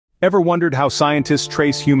Ever wondered how scientists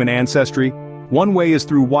trace human ancestry? One way is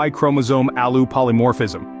through Y-chromosome Alu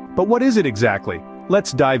Polymorphism. But what is it exactly?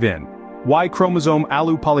 Let's dive in. Y-chromosome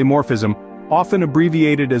Alu Polymorphism, often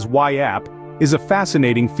abbreviated as YAP, is a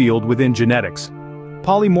fascinating field within genetics.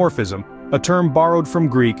 Polymorphism, a term borrowed from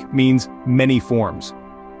Greek, means many forms.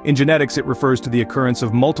 In genetics, it refers to the occurrence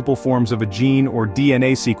of multiple forms of a gene or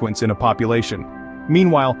DNA sequence in a population.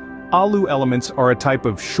 Meanwhile, Alu elements are a type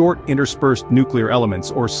of short interspersed nuclear elements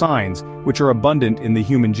or signs which are abundant in the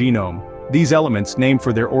human genome. These elements, named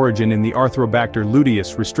for their origin in the Arthrobacter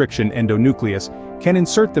luteus restriction endonucleus, can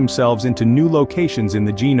insert themselves into new locations in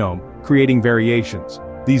the genome, creating variations.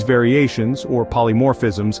 These variations, or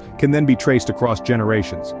polymorphisms, can then be traced across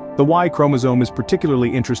generations. The Y chromosome is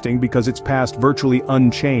particularly interesting because it's passed virtually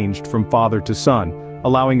unchanged from father to son,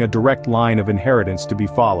 allowing a direct line of inheritance to be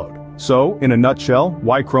followed. So, in a nutshell,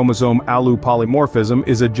 Y-chromosome Alu polymorphism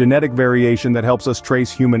is a genetic variation that helps us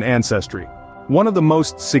trace human ancestry. One of the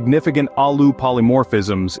most significant Alu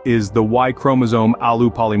polymorphisms is the Y-chromosome Alu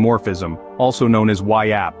polymorphism, also known as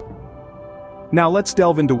YAP. Now let's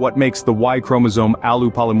delve into what makes the Y-chromosome Alu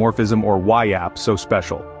polymorphism or YAP so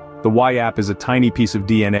special. The YAP is a tiny piece of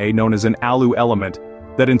DNA known as an Alu element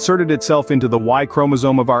that inserted itself into the Y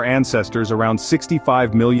chromosome of our ancestors around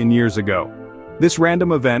 65 million years ago. This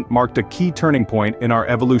random event marked a key turning point in our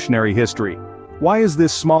evolutionary history. Why is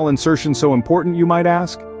this small insertion so important, you might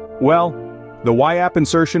ask? Well, the YAP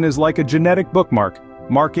insertion is like a genetic bookmark,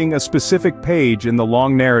 marking a specific page in the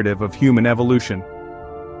long narrative of human evolution.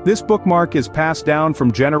 This bookmark is passed down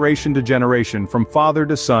from generation to generation, from father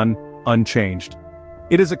to son, unchanged.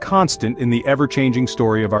 It is a constant in the ever-changing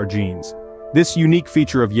story of our genes. This unique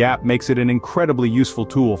feature of YAP makes it an incredibly useful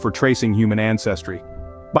tool for tracing human ancestry.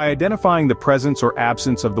 By identifying the presence or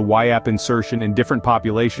absence of the YAP insertion in different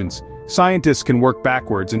populations, scientists can work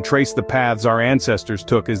backwards and trace the paths our ancestors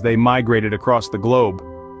took as they migrated across the globe.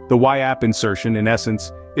 The YAP insertion, in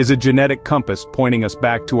essence, is a genetic compass pointing us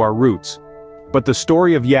back to our roots. But the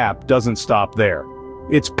story of YAP doesn't stop there.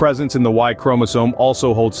 Its presence in the Y chromosome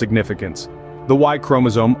also holds significance. The Y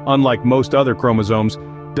chromosome, unlike most other chromosomes,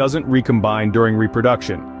 doesn't recombine during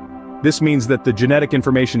reproduction. This means that the genetic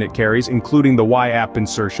information it carries, including the YAP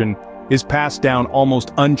insertion, is passed down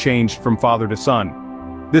almost unchanged from father to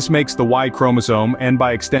son. This makes the Y chromosome, and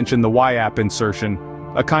by extension the YAP insertion,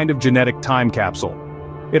 a kind of genetic time capsule.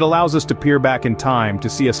 It allows us to peer back in time to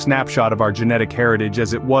see a snapshot of our genetic heritage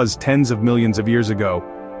as it was tens of millions of years ago.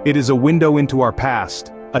 It is a window into our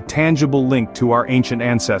past, a tangible link to our ancient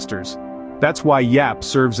ancestors. That's why YAP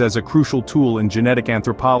serves as a crucial tool in genetic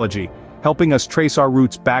anthropology, helping us trace our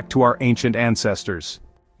roots back to our ancient ancestors.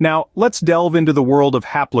 Now, let's delve into the world of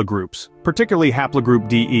haplogroups, particularly haplogroup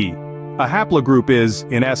DE. A haplogroup is,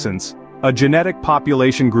 in essence, a genetic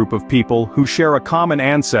population group of people who share a common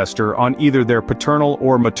ancestor on either their paternal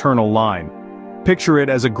or maternal line. Picture it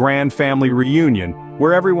as a grand family reunion,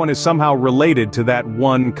 where everyone is somehow related to that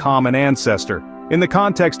one common ancestor. In the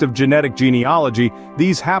context of genetic genealogy,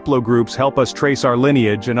 these haplogroups help us trace our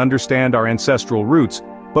lineage and understand our ancestral roots.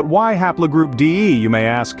 But why haplogroup DE, you may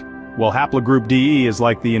ask? Well, haplogroup DE is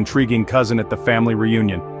like the intriguing cousin at the family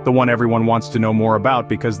reunion, the one everyone wants to know more about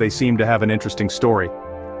because they seem to have an interesting story.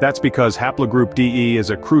 That's because haplogroup DE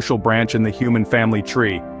is a crucial branch in the human family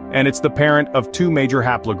tree, and it's the parent of two major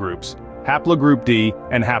haplogroups, haplogroup D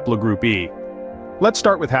and haplogroup E. Let's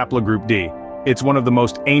start with haplogroup D. It's one of the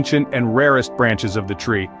most ancient and rarest branches of the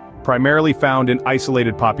tree, primarily found in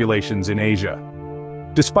isolated populations in Asia.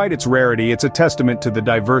 Despite its rarity, it's a testament to the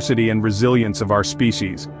diversity and resilience of our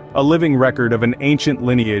species, a living record of an ancient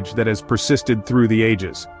lineage that has persisted through the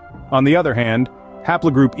ages. On the other hand,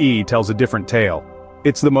 haplogroup E tells a different tale.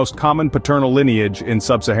 It's the most common paternal lineage in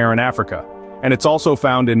Sub-Saharan Africa, and it's also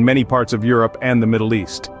found in many parts of Europe and the Middle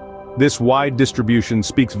East. This wide distribution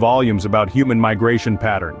speaks volumes about human migration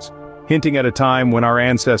patterns, hinting at a time when our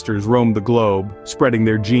ancestors roamed the globe, spreading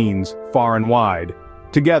their genes far and wide.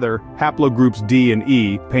 Together, haplogroups D and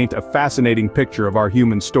E paint a fascinating picture of our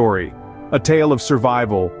human story, a tale of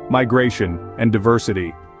survival, migration, and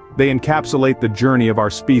diversity. They encapsulate the journey of our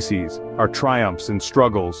species, our triumphs and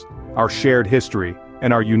struggles, our shared history,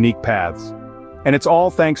 and our unique paths. And it's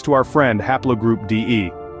all thanks to our friend haplogroup DE.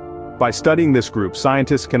 By studying this group,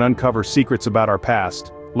 scientists can uncover secrets about our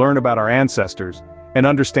past, learn about our ancestors, and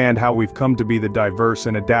understand how we've come to be the diverse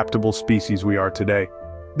and adaptable species we are today.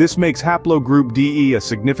 This makes haplogroup DE a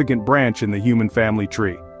significant branch in the human family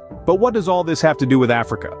tree. But what does all this have to do with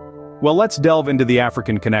Africa? Well, let's delve into the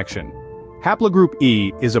African connection. Haplogroup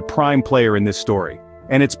E is a prime player in this story,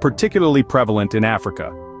 and it's particularly prevalent in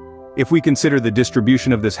Africa. If we consider the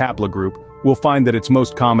distribution of this haplogroup, we'll find that it's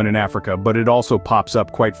most common in Africa, but it also pops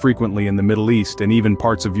up quite frequently in the Middle East and even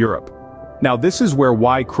parts of Europe. Now this is where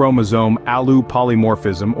Y-chromosome Alu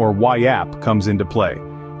Polymorphism, or YAP, comes into play.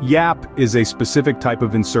 YAP is a specific type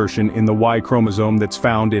of insertion in the Y chromosome that's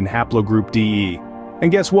found in haplogroup DE. And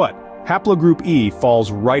guess what? Haplogroup E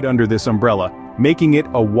falls right under this umbrella, making it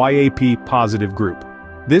a YAP-positive group.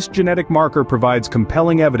 This genetic marker provides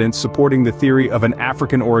compelling evidence supporting the theory of an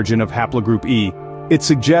African origin of haplogroup E. It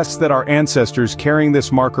suggests that our ancestors carrying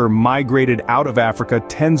this marker migrated out of Africa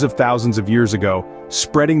tens of thousands of years ago,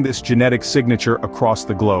 spreading this genetic signature across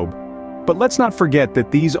the globe. But let's not forget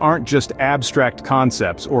that these aren't just abstract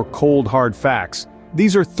concepts or cold hard facts.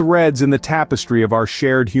 These are threads in the tapestry of our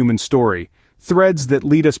shared human story, threads that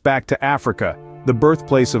lead us back to Africa, the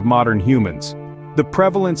birthplace of modern humans. The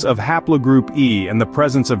prevalence of haplogroup E and the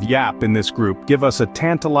presence of YAP in this group give us a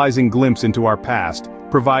tantalizing glimpse into our past,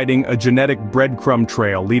 providing a genetic breadcrumb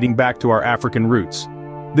trail leading back to our African roots.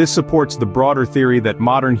 This supports the broader theory that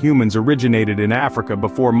modern humans originated in Africa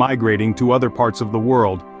before migrating to other parts of the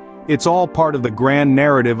world. It's all part of the grand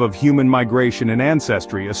narrative of human migration and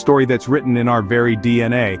ancestry, a story that's written in our very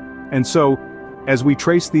DNA. And so, as we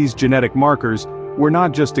trace these genetic markers, we're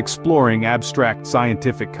not just exploring abstract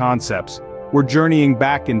scientific concepts. We're journeying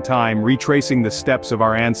back in time, retracing the steps of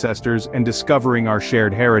our ancestors and discovering our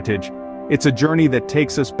shared heritage. It's a journey that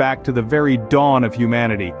takes us back to the very dawn of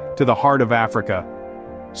humanity, to the heart of Africa.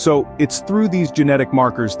 So, it's through these genetic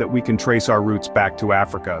markers that we can trace our roots back to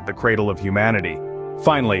Africa, the cradle of humanity.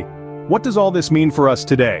 Finally, what does all this mean for us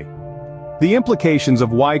today? The implications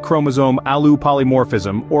of Y-chromosome Alu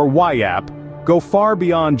Polymorphism, or YAP, go far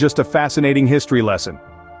beyond just a fascinating history lesson.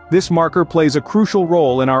 This marker plays a crucial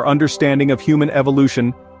role in our understanding of human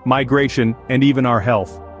evolution, migration, and even our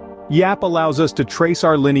health. YAP allows us to trace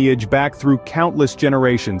our lineage back through countless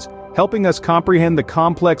generations, helping us comprehend the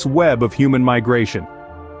complex web of human migration.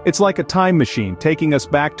 It's like a time machine, taking us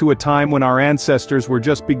back to a time when our ancestors were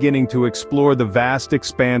just beginning to explore the vast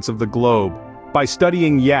expanse of the globe. By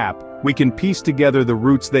studying YAP, we can piece together the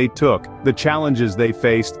routes they took, the challenges they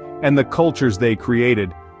faced, and the cultures they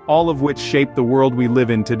created, all of which shape the world we live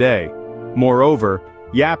in today. Moreover,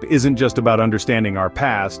 YAP isn't just about understanding our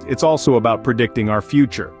past, it's also about predicting our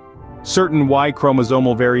future. Certain Y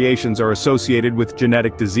chromosomal variations are associated with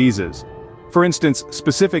genetic diseases. For instance,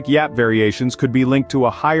 specific YAP variations could be linked to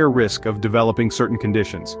a higher risk of developing certain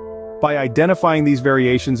conditions. By identifying these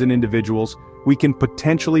variations in individuals, we can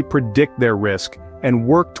potentially predict their risk and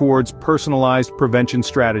work towards personalized prevention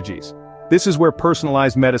strategies. This is where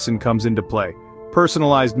personalized medicine comes into play.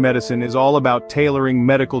 Personalized medicine is all about tailoring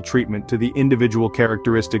medical treatment to the individual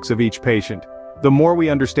characteristics of each patient. The more we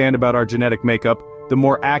understand about our genetic makeup, the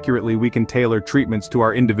more accurately we can tailor treatments to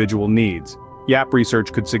our individual needs. YAP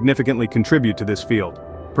research could significantly contribute to this field,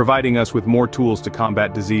 providing us with more tools to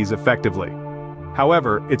combat disease effectively.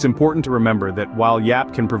 However, it's important to remember that while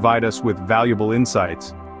YAP can provide us with valuable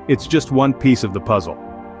insights, it's just one piece of the puzzle.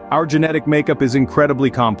 Our genetic makeup is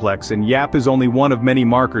incredibly complex, and YAP is only one of many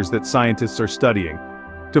markers that scientists are studying.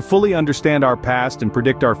 To fully understand our past and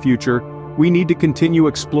predict our future, we need to continue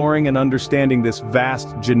exploring and understanding this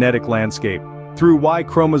vast genetic landscape. Through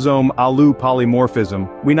Y-chromosome Alu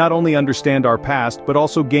Polymorphism, we not only understand our past but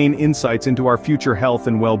also gain insights into our future health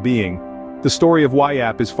and well-being. The story of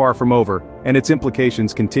YAP is far from over, and its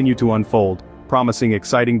implications continue to unfold, promising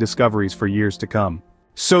exciting discoveries for years to come.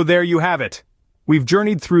 So there you have it. We've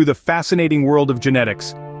journeyed through the fascinating world of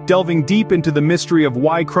genetics, delving deep into the mystery of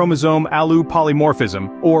Y-chromosome Alu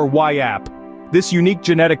Polymorphism, or YAP. This unique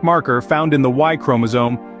genetic marker found in the Y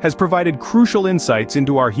chromosome has provided crucial insights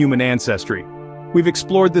into our human ancestry. We've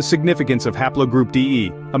explored the significance of haplogroup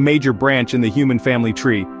DE, a major branch in the human family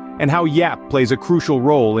tree, and how YAP plays a crucial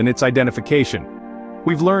role in its identification.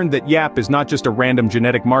 We've learned that YAP is not just a random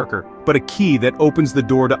genetic marker, but a key that opens the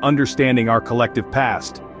door to understanding our collective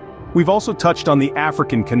past. We've also touched on the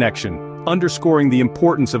African connection, underscoring the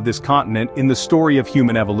importance of this continent in the story of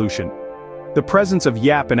human evolution. The presence of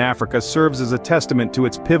YAP in Africa serves as a testament to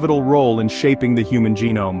its pivotal role in shaping the human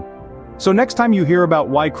genome. So next time you hear about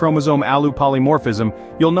Y-chromosome Alu Polymorphism,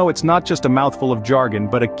 you'll know it's not just a mouthful of jargon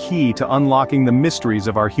but a key to unlocking the mysteries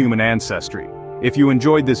of our human ancestry. If you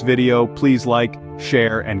enjoyed this video, please like,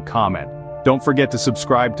 share, and comment. Don't forget to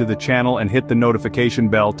subscribe to the channel and hit the notification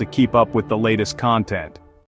bell to keep up with the latest content.